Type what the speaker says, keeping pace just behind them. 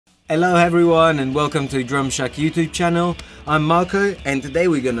Hello everyone and welcome to Drumshack YouTube channel. I'm Marco and today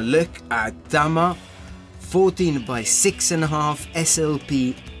we're gonna look at Tama 14 by 6.5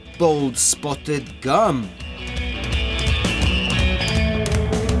 S.L.P bold spotted gum.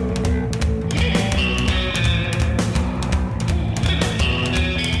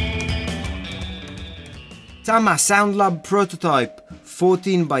 Tama SoundLab prototype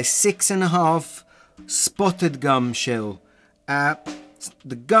 14 by 6.5 spotted gum shell.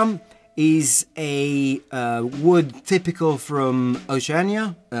 The gum is a wood typical from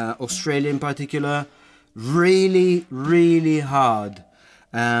Oceania, Australia in particular. Really hard.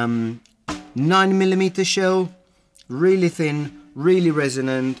 9mm shell, really thin, really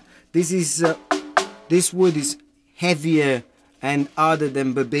resonant. This wood is heavier and harder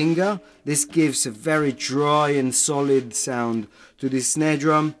than Babinga. This gives a very dry and solid sound to this snare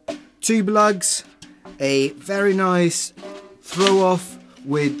drum. Tube lugs, a very nice throw off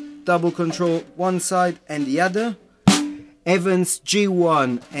with double control one side and the other. Evans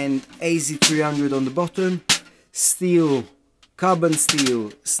G1 and AZ300 on the bottom. Steel, carbon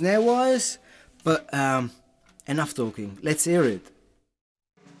steel snare wires. But enough talking, let's hear it.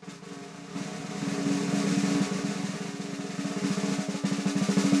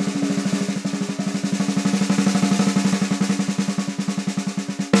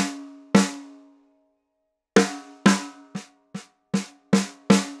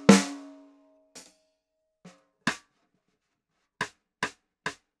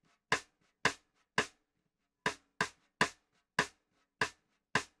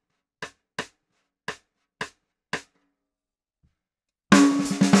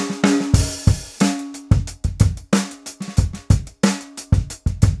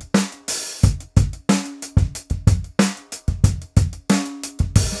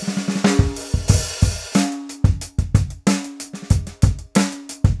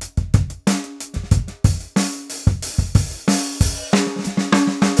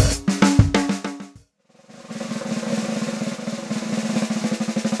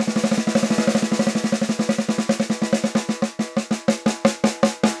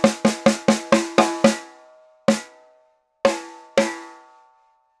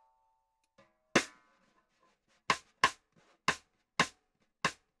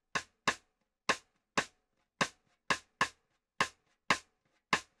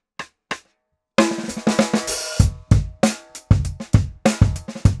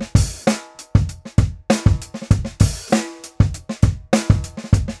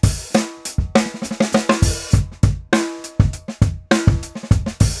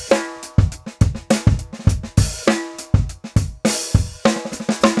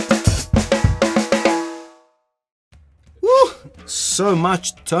 So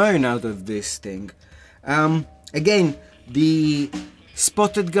much tone out of this thing. Again, the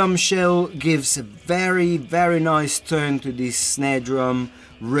spotted gum shell gives a very nice tone to this snare drum,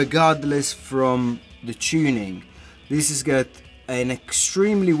 regardless from the tuning. This has got an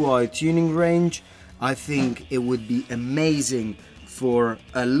extremely wide tuning range. I think it would be amazing for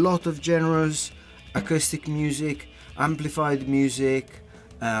a lot of genres: acoustic music, amplified music,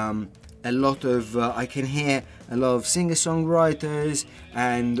 a lot of I can hear a lot of singer-songwriters,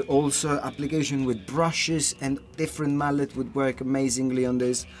 and also application with brushes and different mallet would work amazingly on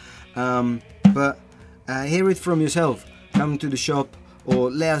this. But hear it from yourself. Come to the shop or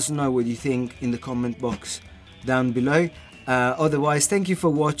let us know what you think in the comment box down below. Otherwise, thank you for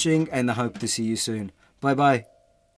watching and I hope to see you soon. Bye bye.